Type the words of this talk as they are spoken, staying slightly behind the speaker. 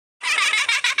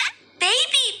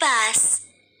bus.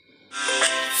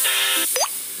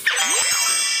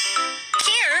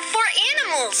 Care for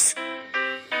animals.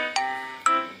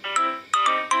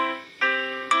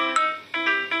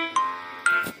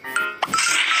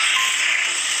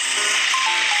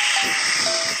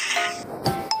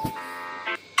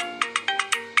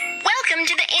 Welcome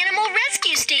to the Animal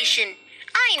Rescue Station.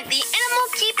 I'm the Animal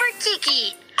Keeper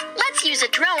Kiki. Let's use a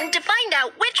drone to find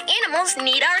out which animals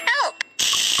need our help.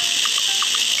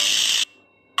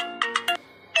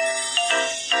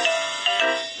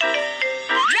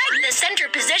 Drag the center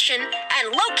position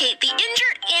and locate the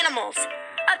injured animals.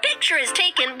 A picture is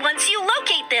taken once you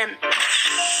locate them.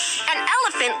 An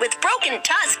elephant with broken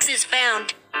tusks is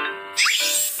found.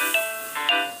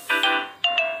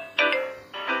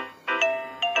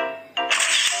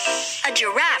 A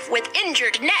giraffe with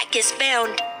injured neck is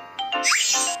found.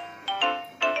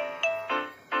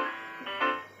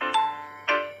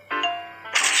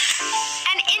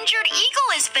 An injured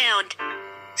eagle is found.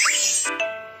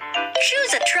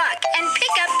 Choose a truck and pick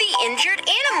up the injured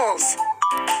animals.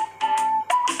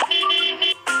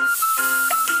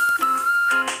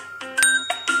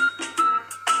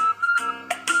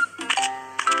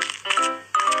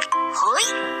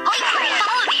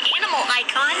 Follow the animal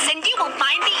icons and you will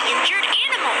find the injured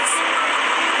animals.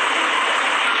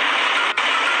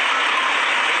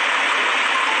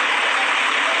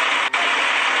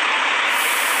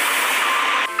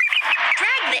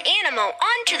 Drag the animal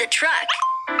onto the truck.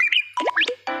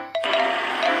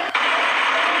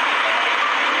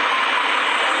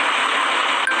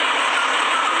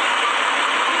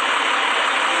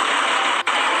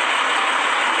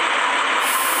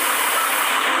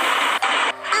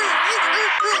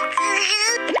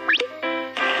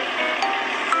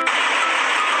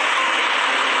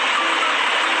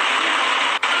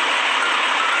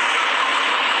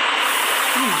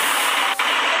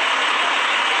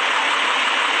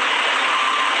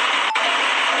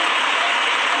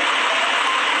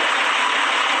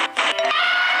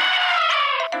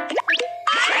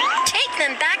 Take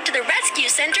them back to the rescue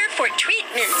center for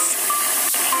treatments.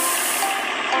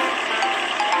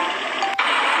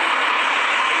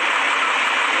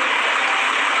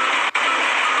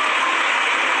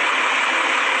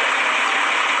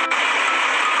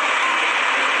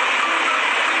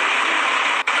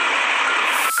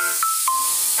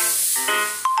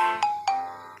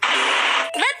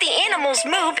 Let the animals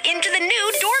move into the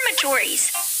new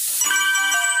dormitories.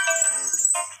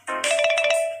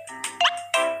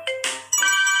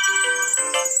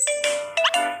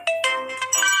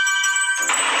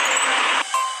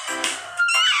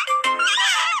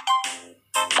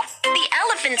 The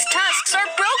elephant's tusks are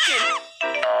broken.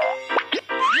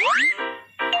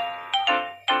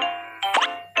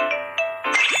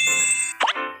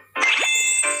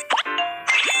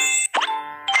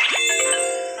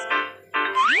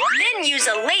 Then use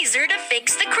a laser to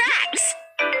fix the cracks.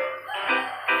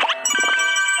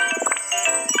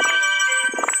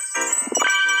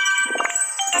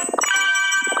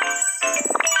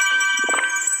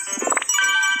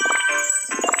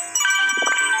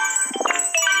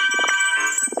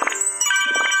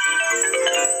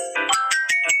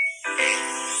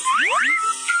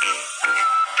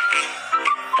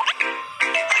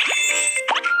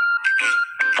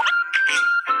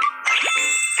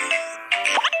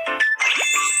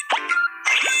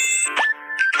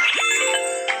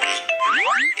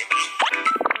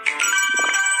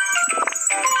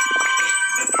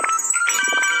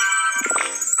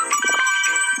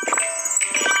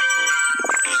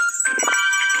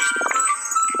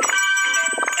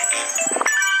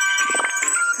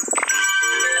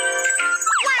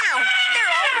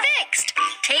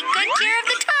 Take good care of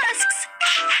the tusks.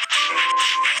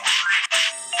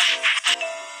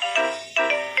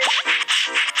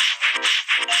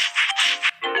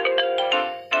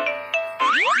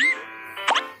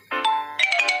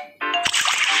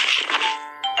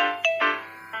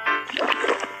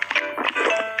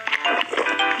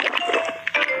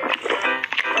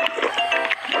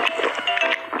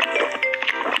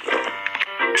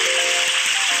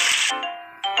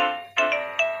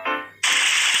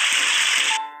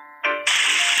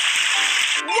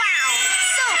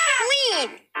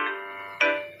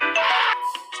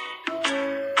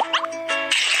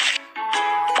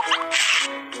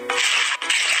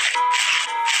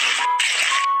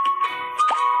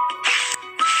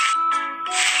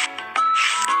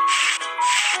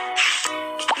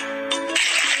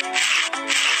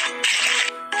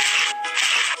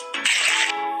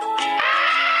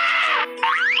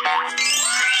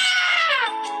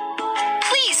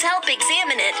 help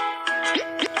examine it.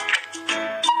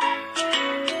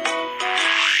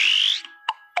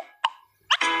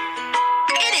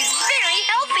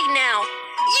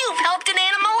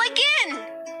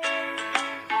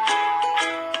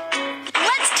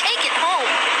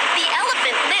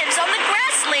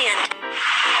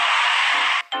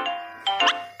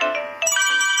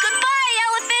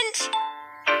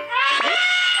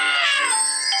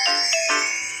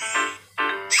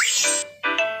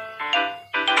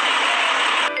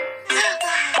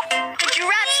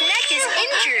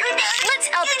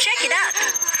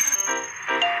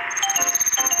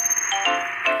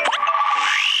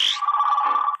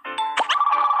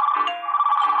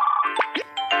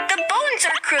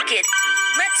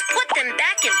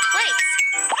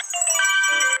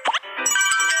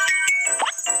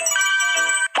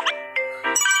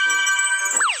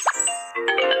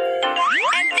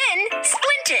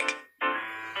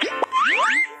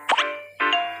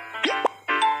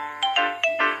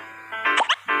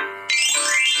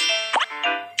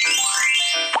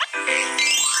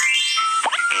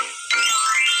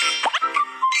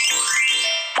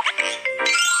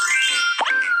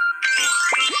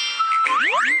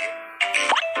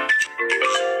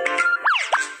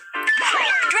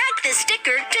 a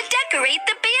sticker to decorate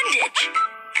the bandage.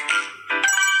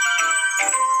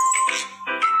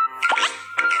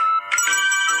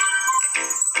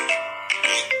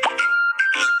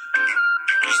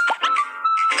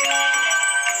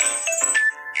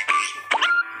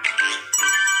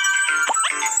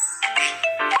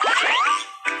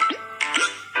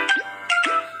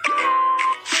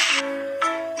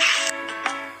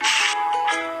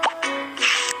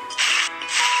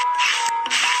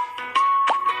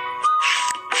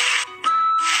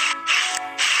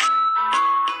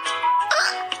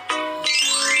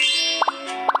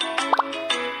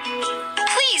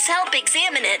 Help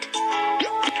examine it.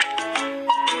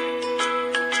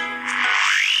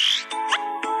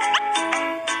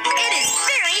 It is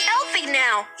very healthy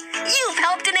now. You've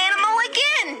helped an animal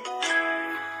again.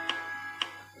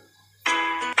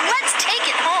 Let's take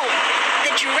it home.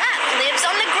 The giraffe lives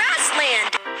on the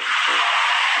grassland.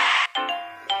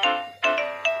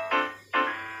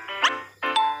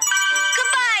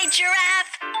 Goodbye,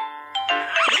 giraffe.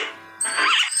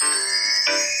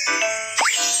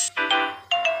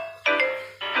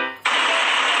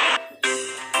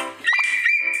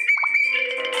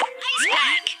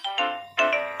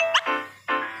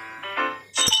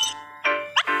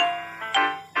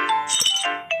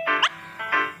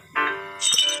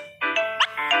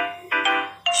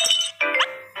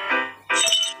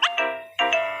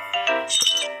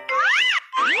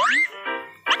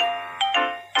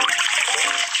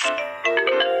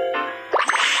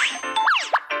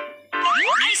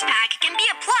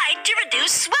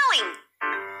 Swelling.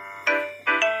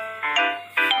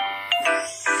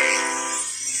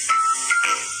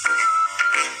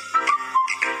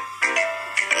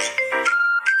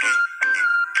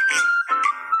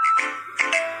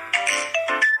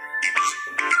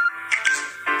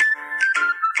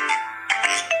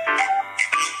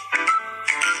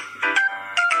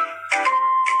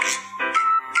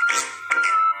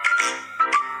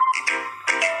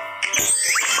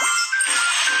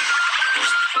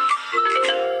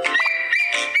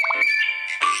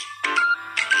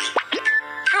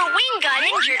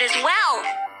 Injured as well.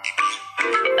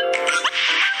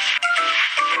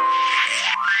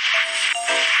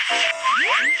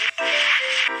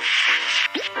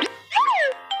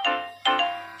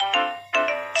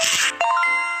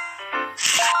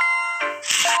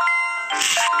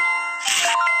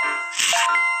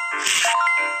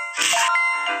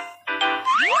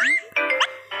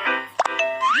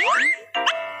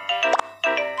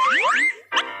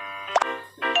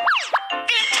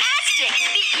 Fantastic!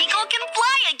 The eagle can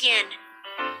fly again.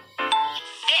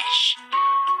 Fish.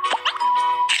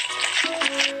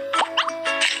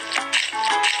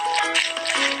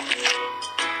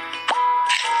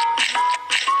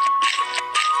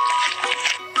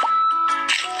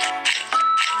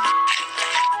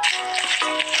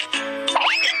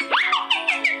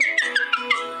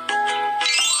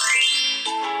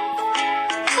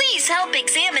 Please help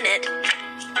examine it.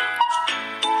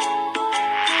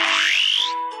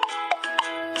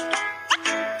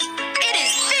 It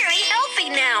is very healthy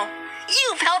now.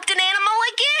 You've helped an animal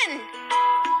again.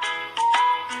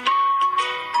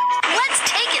 Let's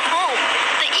take it home.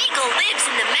 The eagle lives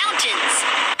in the mountains.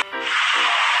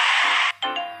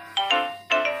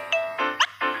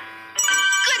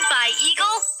 Goodbye,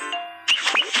 eagle.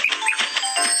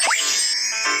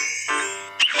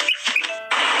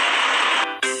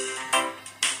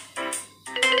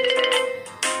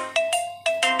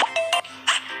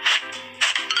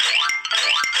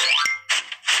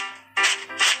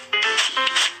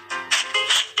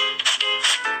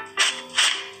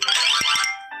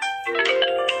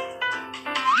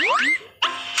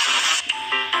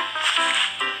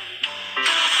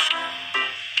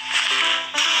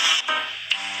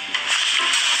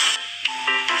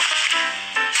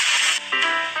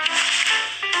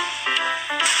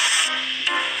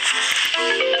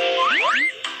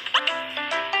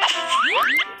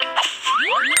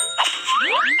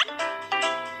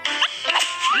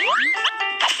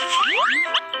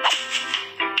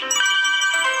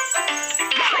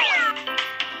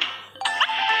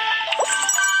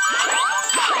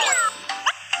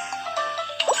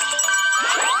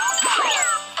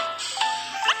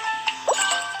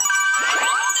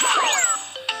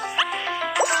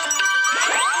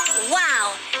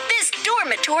 Wow, this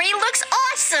dormitory looks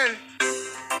awesome.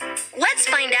 Let's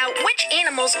find out which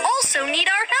animals also need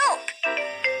our help.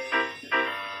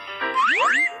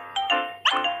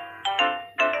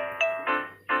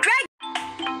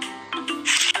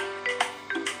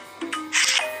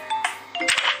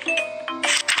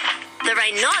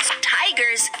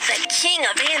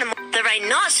 The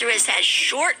rhinoceros has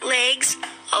short legs,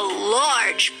 a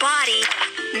large body.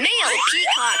 Male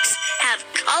peacocks have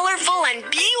colorful and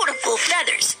beautiful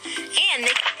feathers. And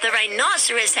the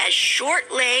rhinoceros has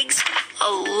short legs,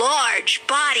 a large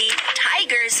body.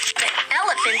 Tigers and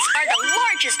elephants are the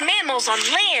largest mammals on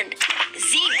land.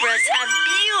 Zebras have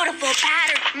beautiful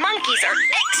patterns. Monkeys are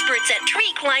experts at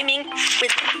tree climbing,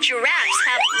 with giraffes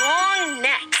have long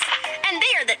necks. And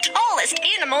they are the tallest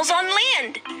animals on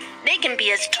land. They can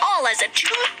be as tall as a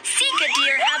tooth. Sika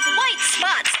deer have white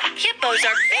spots. Hippos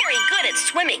are very good at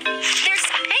swimming. Their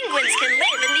penguins can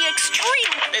live in the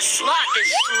extreme. The sloth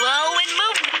is slow in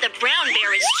movement. The brown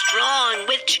bear is strong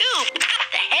with tube.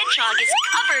 The hedgehog is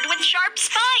covered with sharp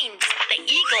spines. The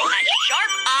eagle has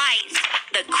sharp eyes.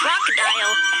 The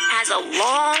crocodile has a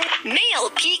long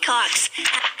male peacocks.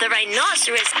 The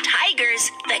rhinoceros, tigers,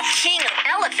 the king of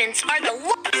elephants are the